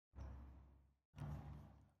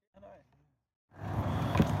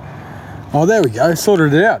Oh, there we go.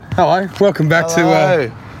 Sorted it out. Hello. Welcome back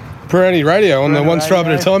to Perenni Radio on the One Stripe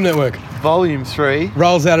at a Time Network. Volume 3.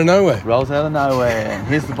 Rolls out of nowhere. Rolls out of nowhere.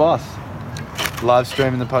 Here's the boss. Live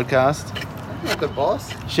streaming the podcast. Not the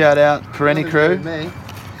boss. Shout out Perenni crew. Me.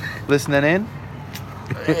 Listening in.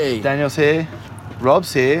 Hey. Daniel's here.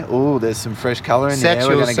 Rob's here. Ooh, there's some fresh colour in there.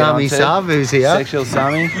 Sexual Sami Savu's here. Sexual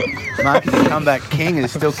Sami. Marky the comeback king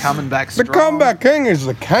is still coming back The strong. comeback king is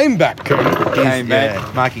the came back king. Came back.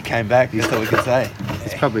 Yeah, Marky came back. That's all we can say.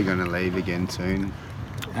 He's probably going to leave again soon.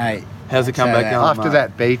 Hey, How's the comeback going, After Mark?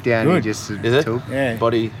 that beatdown, he Good. just Is it? took yeah.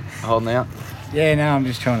 Body holding out. Yeah, no, I'm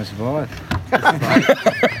just trying to survive.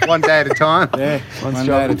 one day at a time. Yeah, One day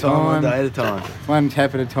stroke at a time, one day at a time. one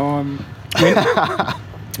tap at a time.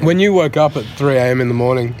 When you woke up at 3 a.m. in the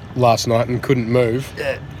morning last night and couldn't move,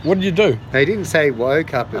 what did you do? He didn't say he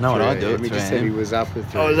woke up at 3 I know what I do a.m. at He 3 just said he a.m. was up at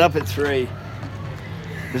 3. I was up at 3.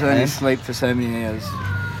 Because I only Yeah. sleep for so many hours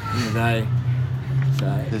in the day.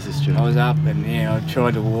 So This is true. I was up and I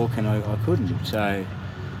tried to walk and I couldn't. So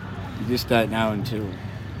you just don't know until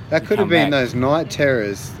That you could have come been back. those night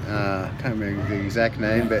terrors. I can't remember the exact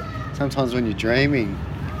name, but sometimes when you're dreaming,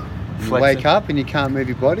 you Flexing. wake up and you can't move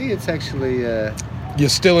your body. It's actually You're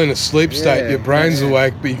still in a sleep state. Yeah. Your brain's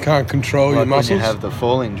awake, but you can't control your Like when muscles. you have the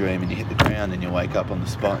falling dream and you hit the ground and you wake up on the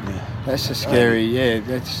spot. And That's a scary,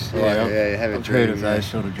 that's, you have a I've dream. heard of those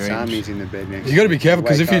sort of dreams. Sami's in the bed next. You got to be careful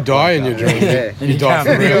because Wake if you up, die wake in your up. dream, Yeah. you die for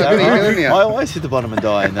can't real. What are you doing here? I always hit the bottom and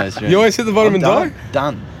die in those dreams. You always hit the bottom I'm and die?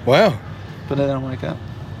 Done. Wow. But I don't wake up.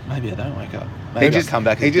 Maybe I don't wake up. Maybe He I just come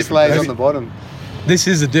back. He as just different lays person. on the bottom. This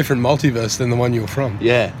is a different multiverse than the one you were from.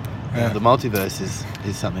 Yeah. Yeah. The multiverse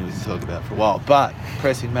is something we can talk about for a while. But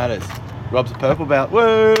pressing matters. Rob's a purple belt.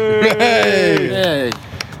 Woo! Hey! Yeah,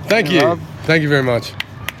 Thank you. Rob. Thank you very much.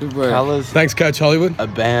 good work. Colours Thanks, Coach Hollywood.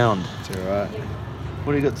 abound. It's all right.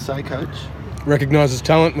 What do you got to say, Coach? Recognises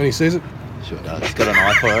talent when he sees it. Sure does. He's got an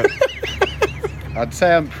eye for it. I'd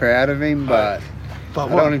say I'm proud of him, but But I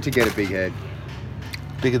don't want him to get a big head.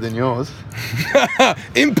 Bigger than yours.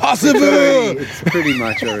 Impossible! It's pretty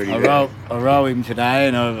much already I there. rolled him today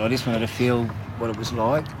and I just wanted to feel what it was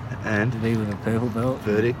like And to be with a purple belt.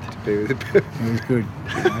 verdict. Be with the purple. It was good.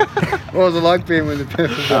 What was it like being with the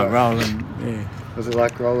purple Oh, belt? rolling, yeah. Was it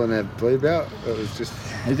like rolling a blue belt? It was just.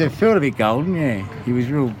 It felt a bit golden, yeah. He was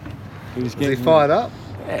real. He was Was he getting fired up?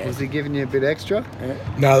 Yeah. Was he giving you a bit extra?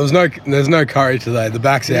 No, there's no curry today. The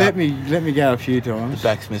back's He out. let me go a few The times,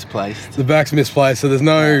 back's misplaced. The back's misplaced, so there's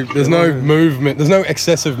no movement. There's no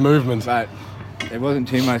excessive movement. but there wasn't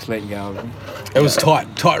too much letting go of him. It was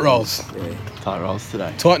tight rolls, Yeah. Tight rolls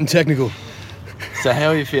today. tight and technical. So how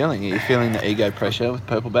are you feeling? Are you feeling the ego pressure with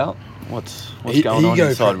purple belt? What's E- going on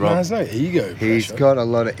inside No, Rob? there's no ego. He's pressure. got a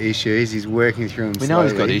lot of issues. He's working through them We know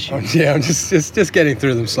he's got slowly. issues. Yeah, I'm just getting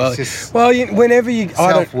through them slowly. just- Well, whenever you,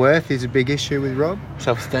 I don't. Self-worth is a big issue with Rob.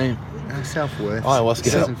 Self-esteem. No, self-worth. Ayahuasca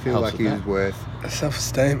He doesn't feel helps like with he's that. worth.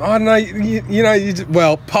 Self-esteem. I don't know.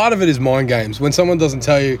 Well, part of it is mind games. When someone doesn't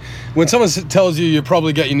tell you, when someone tells you you'll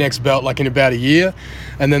probably get your next belt like in about a year,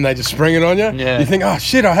 and then they just spring it on you, Yeah. you think, oh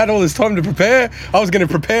shit, I had all this time to prepare. I was going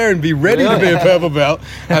to prepare and be ready to be a purple belt,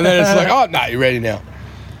 and then it's like, oh no, you're ready now.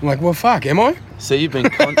 I'm like, well, fuck, am I? So you've been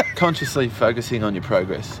consciously focusing on your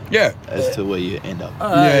progress Yeah. as to where you end up.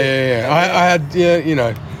 Yeah. I had,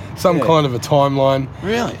 some Yeah. kind of a timeline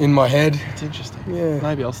Really? in my head. It's interesting. Yeah.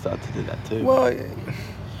 Maybe I'll start to do that too. Well,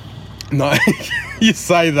 no, you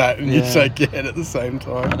say that and you Yeah. shake your head at the same I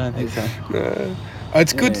time. don't think so.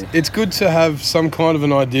 It's good. Yeah. It's good to have some kind of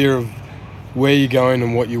an idea of where you're going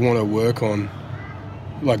and what you want to work on,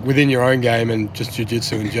 like within your own game and just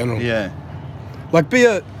jiu-jitsu in general. Yeah. Like,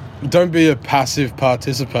 don't be a passive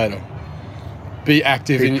participator. Be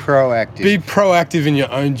active. Be proactive. Be proactive in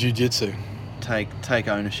your own jiu-jitsu. Take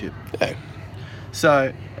ownership. Yeah.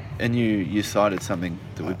 So, and you cited something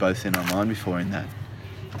that we've both seen online before in that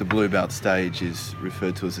the blue belt stage is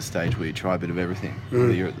referred to as a stage where you try a bit of everything.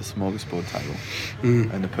 Whether you're at the smorgasbord table.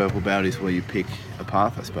 And the purple belt is where you pick a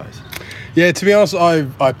path, I suppose. Yeah. To be honest,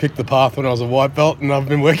 I picked the path when I was a white belt, and I've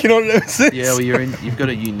been working on it ever since. Yeah, well, you've got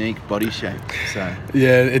a unique body shape, so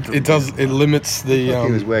Yeah. It limits the.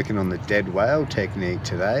 He was working on the dead whale technique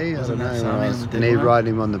today. I Wasn't don't know. that When I Sami was on the dead knee whale?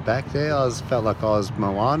 riding him on the back there, felt like I was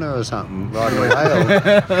Moana or something, riding a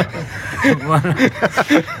whale.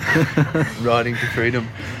 riding to freedom.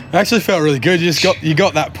 It actually felt really good. You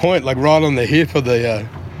got that point like right on the hip of the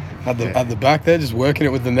at the back there, just working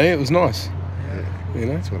it with the knee. It was nice. You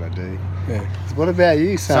know. That's what I do. Yeah. What about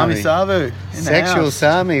you, Sami Sami? Savu. in the Sexual house.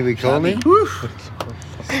 Sami, we call him.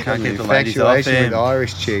 Can't keep the ladies off Infatuation with him.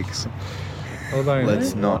 Irish chicks.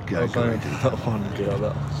 Let's not go.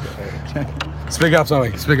 Speak up,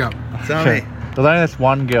 Sammy. Speak up. Sami, There's only this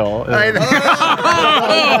one girl. That's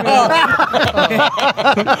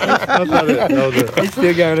not it. That was it. He's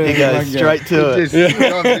still going to He goes straight to it. Just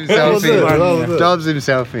dobs himself in. That was it. Dobs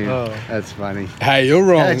himself in. Oh. That's funny. Hey, you're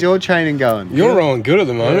wrong. How's your training going? You're rolling good at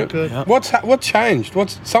the moment. good. Yeah. What changed?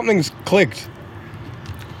 Something's clicked?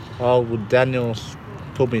 Oh, well, Daniel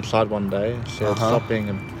pulled me inside one day and said, "Stop being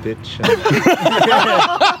a bitch and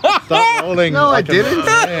stop rolling." No, I like didn't.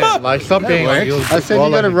 Like, stop being like you. I said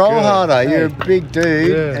you got to roll harder. You're a big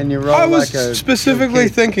dude, Yeah. and you roll I was like a specifically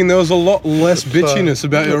kid. thinking there was a lot less bitchiness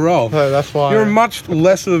about your role. So that's why. You're much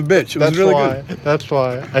less of a bitch. It was That's really why. good. That's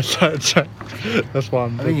why I started. That's why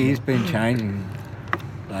I'm. I think he's been changing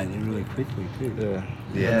lately really quickly too.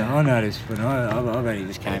 Yeah. Yeah. I noticed when I've only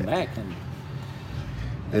just came back and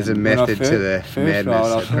There's a when I method to fir- the first madness roll,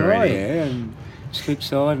 I of thought, oh Peretti. yeah, and slip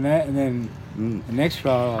side and that, and then the next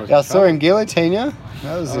roll I was. I saw him guillotine you.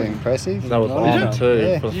 That was impressive. That was Oh, on yeah. too.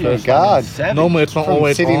 Yeah. For the Yeah, first guard. time. Normally it's not From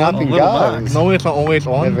always sitting on. up in Little guard. marks. Normally it's not always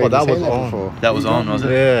on, Never but that even was seen that on. before. That was on, was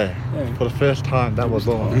it? Yeah. Yeah. For the first time, that was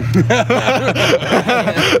on.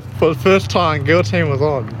 For the first time, guillotine was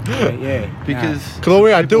on. Yeah. Because Because all we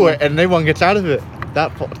gotta do it and everyone gets out of it.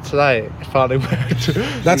 That today finally worked.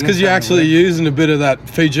 That's because you're actually using a bit of that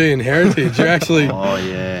Fijian heritage. You're actually, oh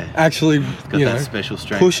yeah, got got you that know, special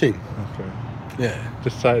strength. pushing. Okay. Yeah.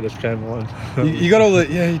 Just say this came on. You got all the,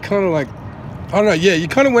 you kind of like, I don't know, you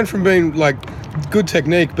kind of went from being like good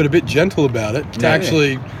technique but a bit gentle about it to Yeah.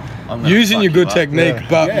 actually I'm gonna using fuck your you good up. technique Yeah.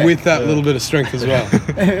 but Yeah. with that little bit of strength as well.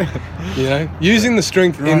 You know, using the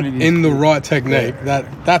strength Grinding is in the good. right technique,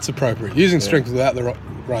 that's appropriate. Using strength without the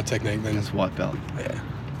right technique, then That's white belt. yeah,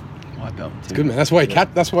 White belt. it's good, man. That's why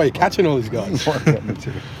you're catching all these guys.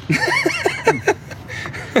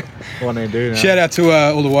 What do you do now? Shout out to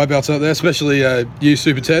all the white belts out there, especially you,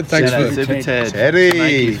 Super Ted. Thanks Shout out for Super Ted. Teddy. To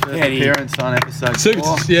make his first Teddy. appearance on episode Super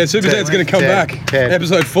 4. Super Ted's going to come Ted. back. Ted.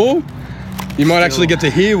 Episode 4. You might actually get to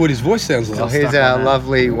hear what his voice sounds So like. here's stuck our on that.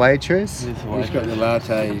 lovely waitress. Here's the He's white got the belt.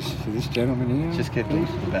 lattes for this gentleman here. Just kept the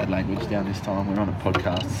bad language down this time. We're on a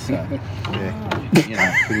podcast, so Yeah. you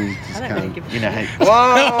know, Pretty just I don't kind really of. give a you know, shit. hey,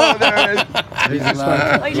 Whoa, there it is. He's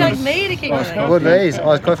a Oh, you like me to keep Iced going? What are these?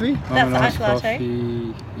 Iced coffee? That's I'm an iced iced latte.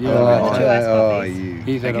 coffee. Oh, got the two iced oh, coffees. you.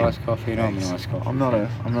 He's had Again. iced coffee and I'm an iced coffee. I'm not a.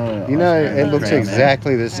 You know, ice cream it looks fan, man.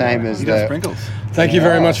 exactly the same as You got the. sprinkles. Thank you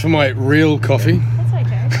very much for my real coffee.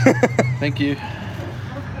 That's okay. Thank you.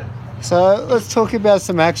 So let's talk about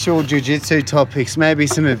some actual jiu-jitsu topics, maybe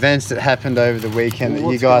some events that happened over the weekend that you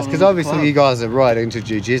What's guys, going because on obviously with you guys are right into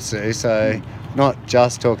jiu-jitsu, so not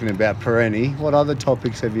just talking about Perenni. What other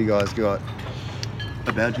topics have you guys got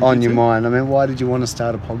About on your jiu-jitsu? mind? I mean, why did you want to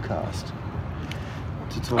start a podcast?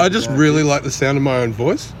 To talk I just about really this. like the sound of my own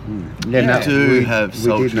voice. Yeah, You do we, have we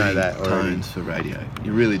sultry did know that already. tones for radio.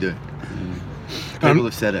 You really do. People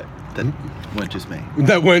have said it. That weren't just me.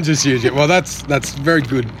 That weren't just you, Jim. Well, that's very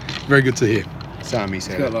good. Very good to hear. Sammy It's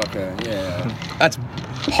said got it. like a, yeah. That's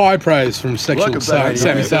high praise from sexual Like a baby.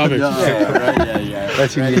 Sammy Salvage. Yeah.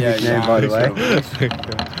 That's your new nickname, by the way.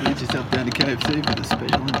 Get yourself down to KFC for the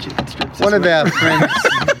special and chicken strips. One this of our week. friends,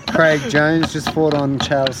 Craig Jones, just fought on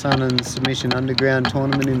Charles Sonnen's Submission Underground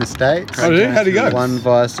tournament in the States. Oh, did he? How'd he go? Won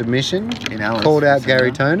via submission. In Alice. Called out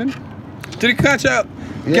Gary Tonin. Did he catch out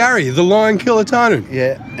Yeah. Gary, the Lion Killer Tonin?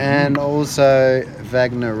 Yeah, and also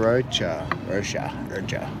Wagner Rocha,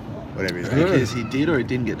 whatever his name is. Because he did or he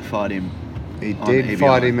didn't get to fight him. He On did EBI.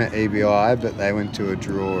 fight him at EBI, but they went to a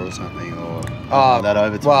draw or something. Or that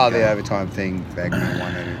overtime Well, game. the overtime thing, Wagner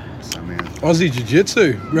won it somehow. Aussie Jiu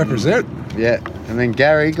Jitsu represent. Yeah, and then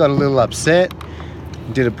Gary got a little upset.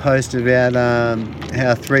 Did a post about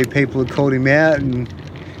how 3 people had called him out and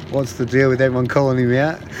what's the deal with everyone calling him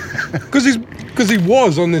out. Because he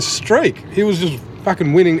was on this streak. He was just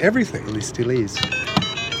fucking winning everything. Well, he still is.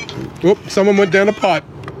 Whoop, someone went down a pipe.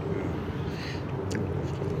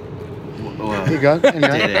 Well, Here you go. Anyway.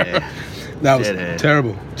 dead air. That was Dead air.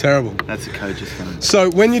 terrible. That's a coach's phone. So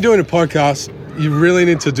when you're doing a podcast, you really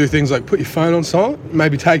need to do things like put your phone on silent,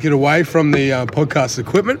 maybe take it away from the podcast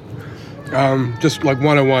equipment. Just like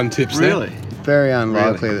 101 tips there. Really? Very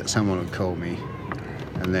unlikely that someone would call me,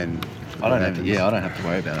 and then I don't have happens. to, I don't have to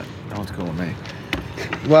worry about it. No one's calling me.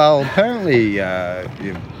 Well, apparently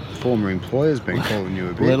your former employer's been calling you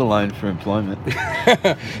a bit. Let alone for employment.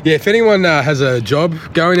 Yeah, if anyone has a job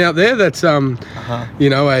going out there that's, you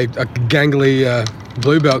know, a gangly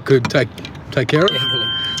blue belt could take care of.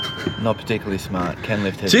 Not particularly smart. Can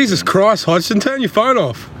lift heavy Jesus things. Christ, Hodgson, turn your phone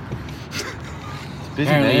off. Busy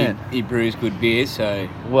Apparently man. he brews good beer, so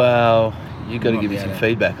Well, you got to Might give be me some able to-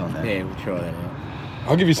 feedback on that. yeah, we'll try that out.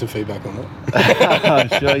 I'll give you some feedback on that. I'm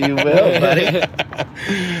sure you will, buddy.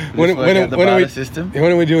 When the are we? barter system?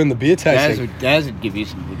 When are we doing the beer Daz tasting? would give you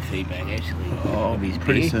some good feedback, actually. Oh, of his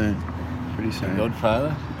pretty beer. soon. Pretty soon.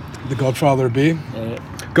 Godfather. The Godfather of beer. Yeah.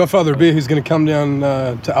 Godfather of beer, who's going to come down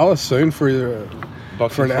to Alice soon for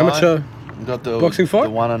Boxing an fight. amateur We've got the boxing fight? the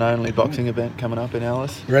one and only boxing event coming up in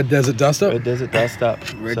Alice. Red Desert Dust Up. Red Desert Dust Up.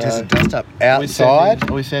 Red So, Desert Dust Up are we outside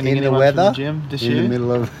Are we sending in the anyone from weather the gym this in year? the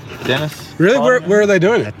middle of Dennis. Really? Simon? Where are they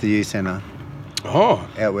doing it? at the youth centre, Oh,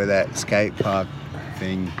 out where that skate park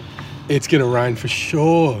thing. it's going to rain for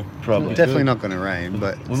sure. Probably. Definitely not going to rain,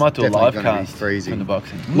 but We might do a it's live definitely gonna be cast freezing. from the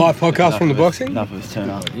boxing. Live podcast from the boxing? Enough of us turn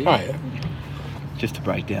up. Oh, yeah. Just to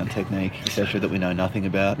break down technique, etc., that we know nothing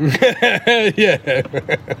about. Yeah.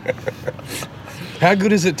 How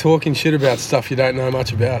good is it talking shit about stuff you don't know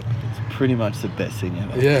much about? It's pretty much the best thing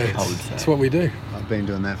ever. Yeah, I would say. that's what we do. I've been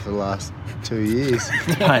doing that for the last 2 years.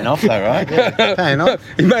 It's paying off though, right? Paying off.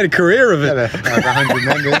 He made a career of Got it. over 100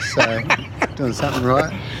 members, so doing something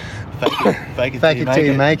right. Fake it Fake it till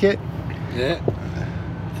you make it. Yeah.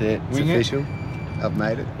 That's it. It's Wing it. official. I've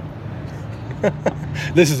made it.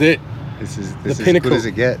 This is it. This is The as pinnacle. good as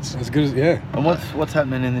it gets. As good as, yeah. And what's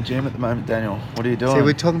happening in the gym at the moment, Daniel? What are you doing? See,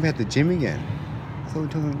 we're talking about the gym again. I thought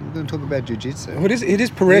we're going to talk about jiu-jitsu. Well, it is We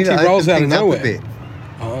need Parenti to rolls open out of things up nowhere. a bit.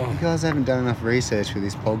 Oh. You guys haven't done enough research for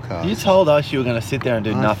this podcast. You told us you were going to sit there and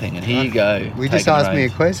do I- nothing, and here you go. We just taking asked me a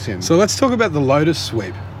reins. question. So let's talk about the Lotus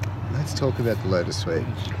Sweep. Let's talk about the Lotus Sweep.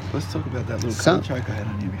 Let's talk about that little Some- choke I had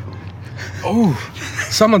on you before. Oh,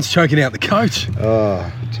 someone's choking out the coach.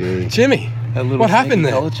 Oh, gee. Jimmy, That little what happened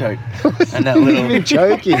sneaky there? collar choke. And that little, You've been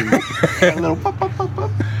choking. that little pop, pop, pop,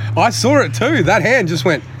 pop. I saw it too. That hand just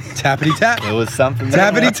went tappity tap. There was something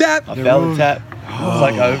there. Tappity tap. I felt the tap. It was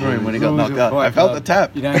like over him when he got knocked out. I felt the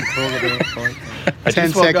tap. You don't talk about fight. I 10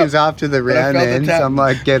 just woke seconds up. after the I round felt the ends, tap. I'm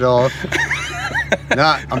like, get off.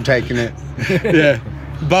 Nah, I'm taking it. Yeah.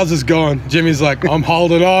 Buzz is gone. Jimmy's like, I'm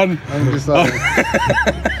holding on. I'm just like,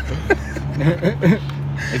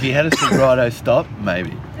 If you had a vibrato stop,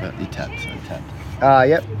 maybe. But you tapped, so you tapped.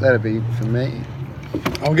 yep, that'll be for me.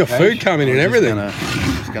 I've got food coming and everything.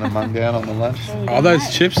 Just gonna mung down on the lunch. Oh,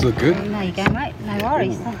 those chips look good. There you go, mate. No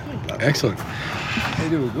worries. Thank you. Excellent. They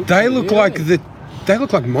do a good They job, look yeah. like they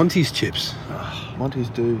look like Monty's chips. Monty's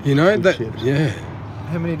do. You know good that? chips. Yeah.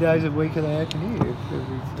 How many days a week are they open here?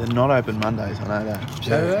 They're not open Mondays, I know that.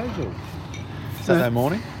 Saturdays or? Saturday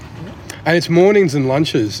morning? And it's mornings and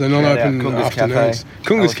lunches. They're not Shout out open Kungus afternoons. Cafe.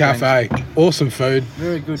 Kungus Alice Cafe. Awesome food.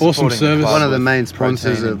 Very good. Awesome Supporting the service. club. One of the with main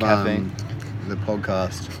sponsors protein of and caffeine. the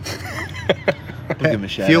podcast. We'll give 'em a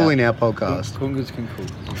shout Fueling out. our podcast. Kungas can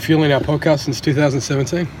cook. Fueling our podcast since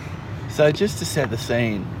 2017. So just to set the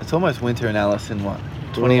scene, it's almost winter in Alice in what?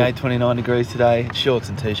 28, 29 degrees today. Shorts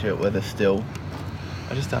and t-shirt weather still.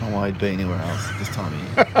 I just don't know why he'd be anywhere else at this time of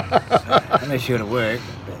year. Unless you're at work.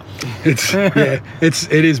 It's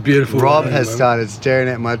it is beautiful. Rob weather, has man. started staring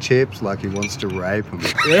at my chips like he wants to rape them.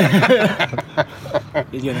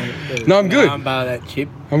 You're gonna No, I'm good. Armbar that chip.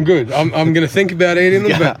 I'm good. I'm gonna think about eating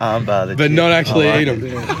them, but Armbar the but chip. not actually I like eat it.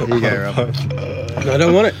 them. Here you go, Rob. No, I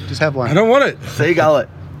don't want it. Just have one. I don't want it. Seagull it.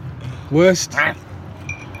 Worst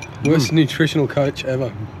nutritional coach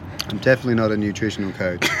ever. I'm definitely not a nutritional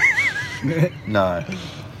coach. No.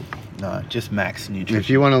 No, just max nutrition. If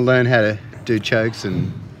you want to learn how to do chokes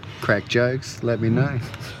and crack jokes, let me know.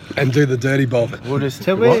 And do the dirty bulk. We'll just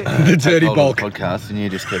Tell me- The dirty hold on bulk. the podcast and you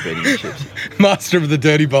just keep eating your chips. Master of the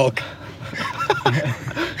dirty bulk.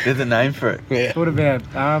 There's a name for it. Yeah. What about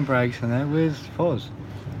arm breaks and that? Where's Foz?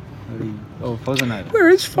 Or Fozinator? Where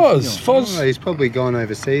is Foz? Oh, Foz, he's probably gone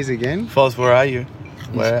overseas again. Foz, where are you?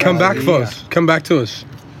 Where come are back, you? Foz. Come back to us.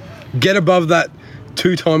 Get above that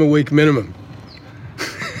 2 time a week minimum.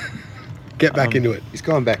 Get back into it. He's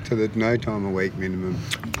gone back to the no time a week minimum.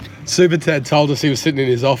 Super Ted told us he was sitting in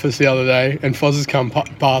his office the other day, and Foz has come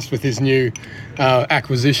past with his new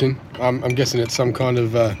acquisition. I'm guessing it's some kind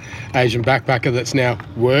of Asian backpacker that's now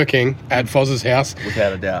working at Foz's house,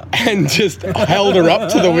 Without a doubt. and just held her up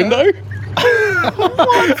to the window.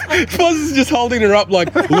 Foz is just holding her up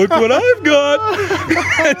like, look what I've got.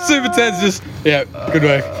 And Super Ted's just, yeah, good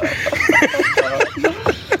work.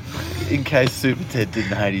 In case Super Ted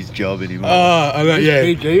didn't hate his job anymore. I know, yeah.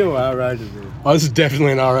 PG or R-rated? Oh, this is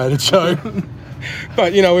definitely an R-rated show.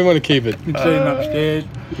 But, you know, we want to keep it. You can see him upstairs.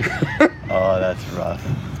 Oh, that's rough.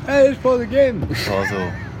 Hey, it's Foz again.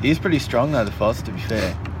 Fozzle. He's pretty strong though, the Foz, to be fair.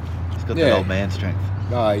 He's got that Yeah. old man strength.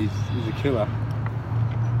 No, he's a killer.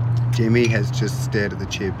 Jimmy has just stared at the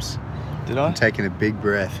chips Did I? and taken a big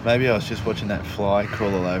breath. Maybe I was just watching that fly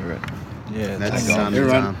crawl all over it. Yeah, That's Take off. Sun's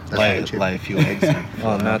Everyone arm. That's Lay, the chip. lay a few eggs in.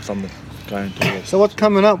 Oh, Matt's on the going towards. So what's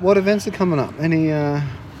coming up? What events are coming up? Any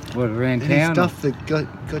What, around any town? stuff that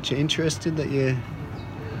got you interested that you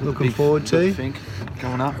looking forward to? Think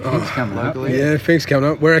coming up. It's coming up. locally. Yeah, Fink's coming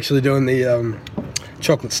up. We're actually doing the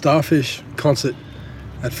Chocolate Starfish concert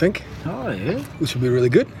at Fink, Oh, yeah, which will be really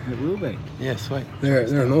good. it will be. Yeah, sweet. They're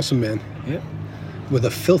an awesome band Yep. with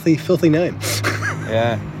a filthy, filthy name.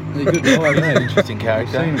 Yeah. They're good. Oh, yeah. Interesting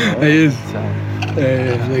character. Seen them, He is. So,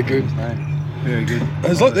 Yeah, they're good. Very good.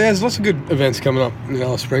 There's lots of good events coming up in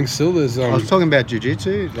Alice Springs still. There's I was talking about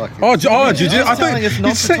jiu-jitsu. Like, jiu-jitsu. I telling us thought not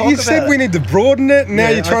you to said, talk you said about we it. need to broaden it, and now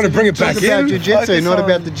Yeah, you're trying I to bring it said back talk about in. jiu-jitsu, Focus not on-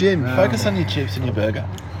 about the gym. Focus on your chips and your burger.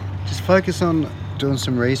 Just focus on doing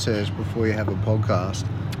some research before you have a podcast.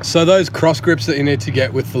 So those cross grips that you need to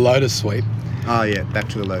get with the Lotus Sweep. Oh yeah, back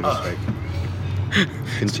to the Lotus Sweep.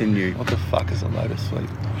 Continue. What the fuck is a Lotus Sweep?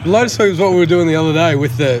 Lotus Sweep is what we were doing the other day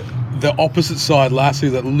with the opposite side lasso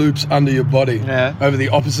that loops under your body Yeah. over the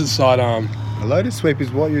opposite side arm. A Lotus Sweep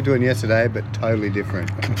is what you were doing yesterday, but totally different.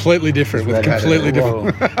 Completely different. With Just read it. completely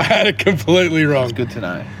different. I had it completely wrong. It's good to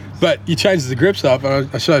know. But you changed the grips up, and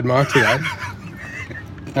I showed Mark today,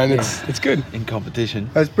 and it's good. In competition.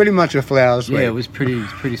 It's pretty much a flower sweep. Yeah, it was pretty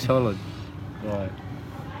solid. Like,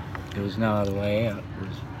 there was no other way out. It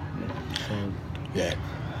was solid. Yeah.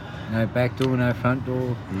 No back door, no front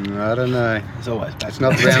door. I don't know. It's always back. It's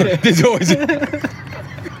not round. There's always.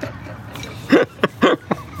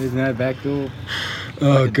 There's no back door.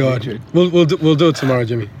 Oh Fucking God. hatred. We'll do it tomorrow,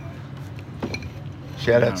 Jimmy.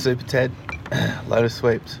 Shout out Super Ted. Lotus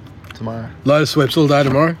Sweeps tomorrow. Lotus Sweeps all day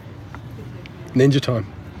tomorrow. Ninja time.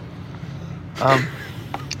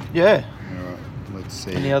 Yeah. Let's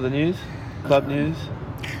see. Any other news? Club news?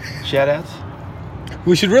 Shout outs?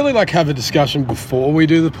 We should really have a discussion before we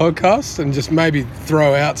do the podcast and just maybe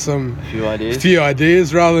throw out some A few ideas? few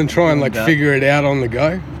ideas rather than try and Warmed up. figure it out on the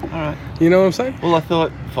go. Alright. You know what I'm saying? Well, I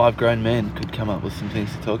thought 5 grown men could come up with some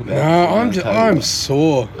things to talk about. No, Around the I'm table.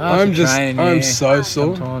 sore. After training, I'm yeah. so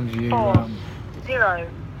sore. Sometimes you. 0.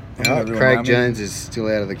 Oh, Craig Jones is still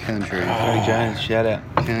out of the country. Craig Jones, shout out.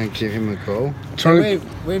 Can't give him a call. Trying to,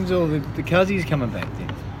 When's all the cuzzies coming back then?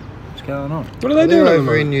 What's going on? what are they They're doing?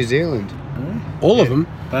 over in New Zealand. All of them?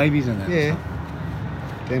 Babies and that. Yeah.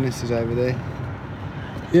 Dennis is over there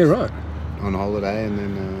Yeah, right. on holiday, and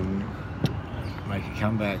then Make a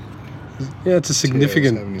comeback. Yeah, it's a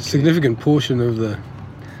significant 76. significant portion of the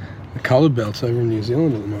coloured belts over in New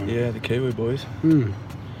Zealand at the moment. Yeah, the Kiwi boys.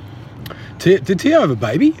 Did Tio have a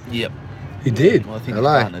baby? Yep. He did. Well, I think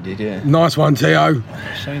Hello. his partner did, yeah. Nice one, Tio.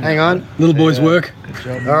 hang on. Little boy's work. Good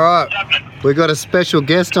job. All right, we got a special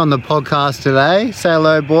guest on the podcast today. Say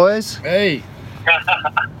hello, boys. Hey.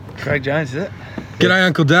 Craig Jones, is it? G'day,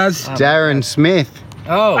 Uncle Daz. Darren Smith,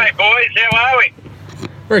 Oh. Hey boys, how are we?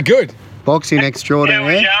 Very good. boxing How we extraordinaire.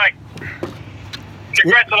 going?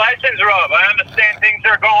 Congratulations, Rob. I understand things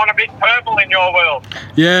are going a bit purple in your world.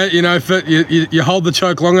 Yeah, you know, you hold the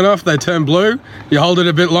choke long enough, they turn blue. You hold it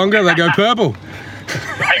a bit longer, they go purple.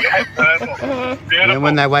 They go purple. And Beautiful. then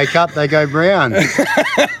when they wake up, they go brown.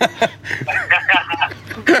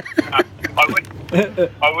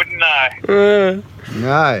 I wouldn't know.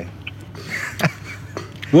 No.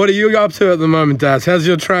 What are you up to at the moment, Daz? How's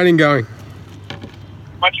your training going?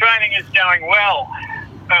 My training is going well.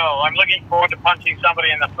 Well, I'm looking forward to punching somebody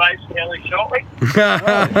in the face fairly shortly.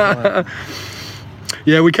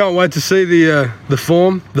 Yeah, we can't wait to see the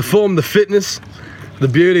form, the fitness, the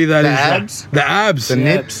beauty that The is abs? the abs. The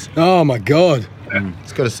nips. Oh my God.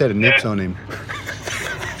 He's got a set of nips on him.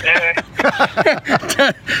 Yeah.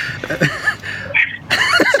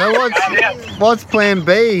 So what's plan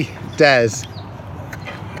B, Daz?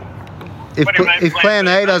 If, What do you mean, if plan plan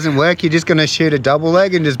A B? doesn't work, you're just going to shoot a double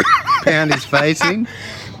leg and just pound his face in?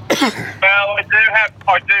 Well, I do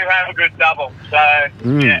have a good double. So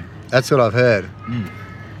yeah. That's what I've heard.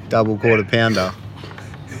 Double quarter pounder.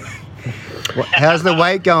 How's the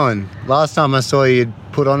weight going? Last time I saw you'd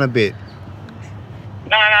put on a bit.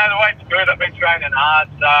 No, the weight's good. I've been training hard,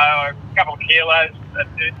 so a couple of kilos. That's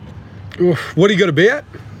it. Oof, what do you got to be at?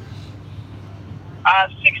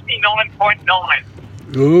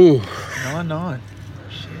 69.9. Ooh. 9-9.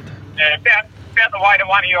 Yeah, about the weight of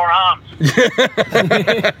one of your arms.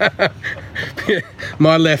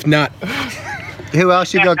 My left nut. Who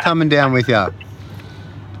else you got coming down with you?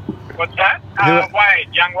 What's that?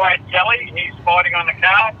 Young Wade Kelly. He's fighting on the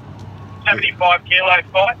card. 75 kilo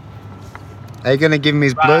fight. Are you going to give him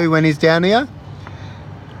his blue when he's down here?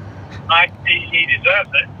 Mate, he deserves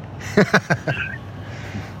it.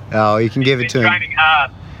 Oh, you can give it He's to him. training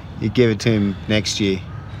hard. You give it to him next year.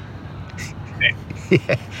 Yeah.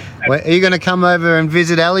 Yeah. Well, are you going to come over and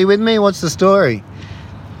visit Ali with me? What's the story?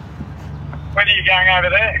 When are you going over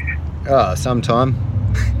there? Oh, sometime.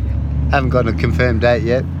 Haven't got a confirmed date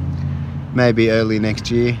yet. Maybe early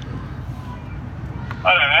next year.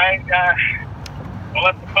 I don't know. we'll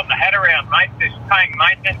have to put the head around, mate. This paying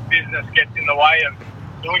maintenance business gets in the way of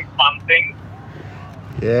doing fun things.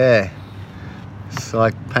 Yeah. It's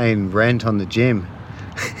like paying rent on the gym.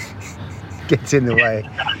 Gets in the way.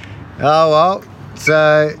 Oh, well.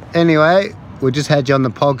 So, anyway, we just had you on the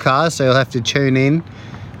podcast, so you'll have to tune in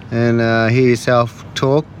and hear yourself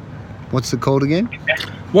talk. What's it called again?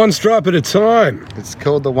 One stripe at a time. It's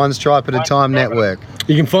called the One Stripe at a Time Network.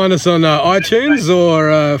 You can find us on iTunes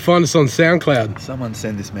or find us on SoundCloud. Someone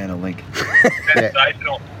send this man a link.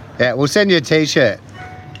 Sensational. Yeah, we'll send you a t-shirt.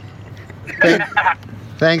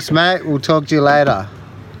 Thanks, mate. We'll talk to you later.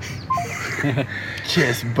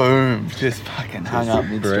 Just boom. Just fucking hung up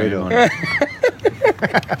midstream on it.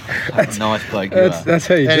 Nice bloke you are. That's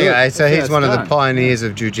how you do Anyway, it. so he's it's one of the done. pioneers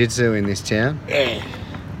of jiu-jitsu in this town. Yeah.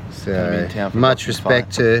 So I'm in town for much boxing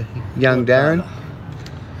respect to young Darren.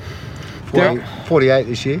 48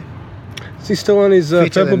 this year. Is he still on his Fitter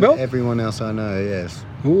purple than belt? everyone else I know, yes.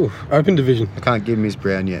 Ooh, open division. I can't give him his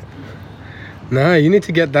brown yet. No, you need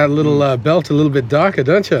to get that little belt a little bit darker,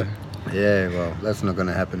 don't you? Yeah, well, that's not going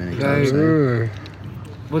to happen anytime No. soon.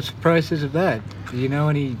 What's the process of that? Do you know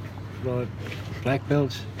any like black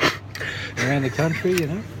belts around the country? You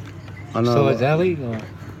know, I know. besides Ali, or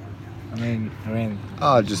I mean, around.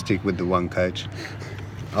 I'll just stick with the one coach.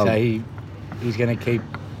 So he's going to keep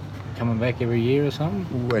coming back every year or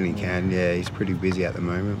something. When he can, yeah. He's pretty busy at the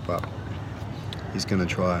moment, but he's going to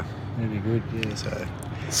try. That'd be good. Yeah.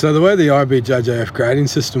 So the way the IBJJF grading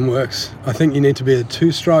system works, I think you need to be a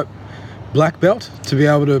 2-stripe black belt to be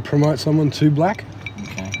able to promote someone to black.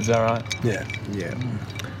 Okay. Is that right? Yeah. Yeah.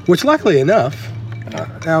 Which, luckily enough,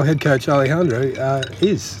 our head coach Alejandro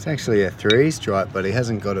is. It's actually a 3-stripe, but he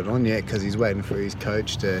hasn't got it on yet because he's waiting for his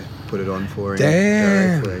coach to put it on for him.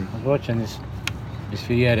 Damn. directly. I was watching this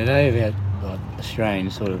video today about like Australian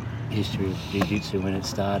sort of history of jiu-jitsu when it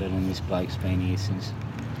started, and this bloke's been here since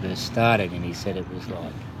it first started, and he said it was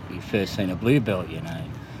like he first seen a blue belt, you know,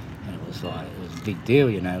 and it was a big deal,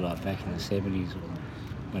 you know, like back in the 70s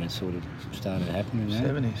when it sort of started happening. You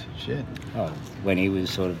know? 70s. Shit. Oh, when he was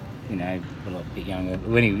sort of, you know, a lot bit younger.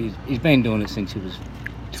 When he's been doing it since he was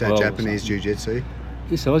 12. Is that Japanese jiu-jitsu?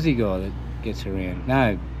 This Aussie guy that gets around.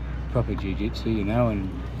 No, proper jiu-jitsu, you know, and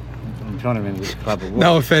I'm trying to remember which club it was.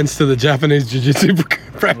 No offense to the Japanese jiu-jitsu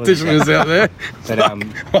practitioners out there.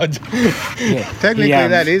 But, yeah. Technically, He,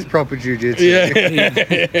 that is proper jiu-jitsu. yeah,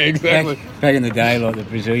 exactly. Back in the day, like the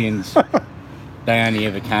Brazilians, they only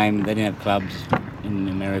ever came, they didn't have clubs in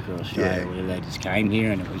America or Australia, Yeah. where they just came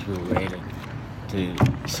here, and it was real rare to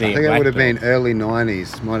see I a think it black would have belt. been early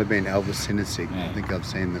 90s. Might have been Elvis Sinisic. Yeah. I think I've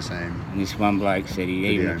seen the same. And this one bloke said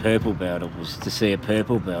even Video. a purple belt, it was to see a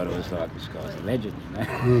purple belt, it was like, this guy's a legend, you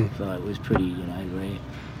know. So it was pretty, you know, rare.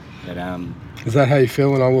 But Is that how you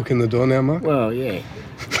feel when I walk in the door now, Mark? well, yeah.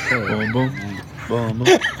 Boom, boom. Boom,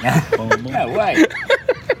 boom. Boom, boom. No, wait.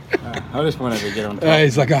 I just wanted to get on top.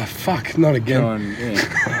 He's like, oh, fuck, not again. Try and,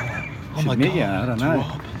 yeah. Oh my Submit God. you, I don't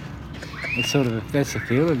know. It's sort of, that's the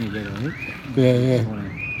feeling you get on it. Yeah, Just yeah.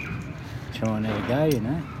 want to try and have a go, you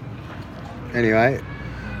know. Anyway,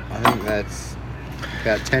 I think that's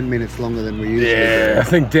about 10 minutes longer than we usually I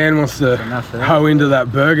think Dan wants to enough of that. hoe into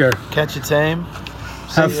that burger. Catch your team.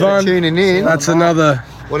 Have do. fun. Tuning in. That's another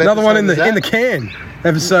What one in episode the is that? can.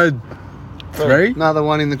 Episode 3. Another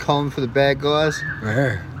one in the column for the bad guys.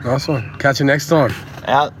 Yeah, nice one. Catch you next time.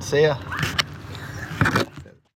 Out. See ya.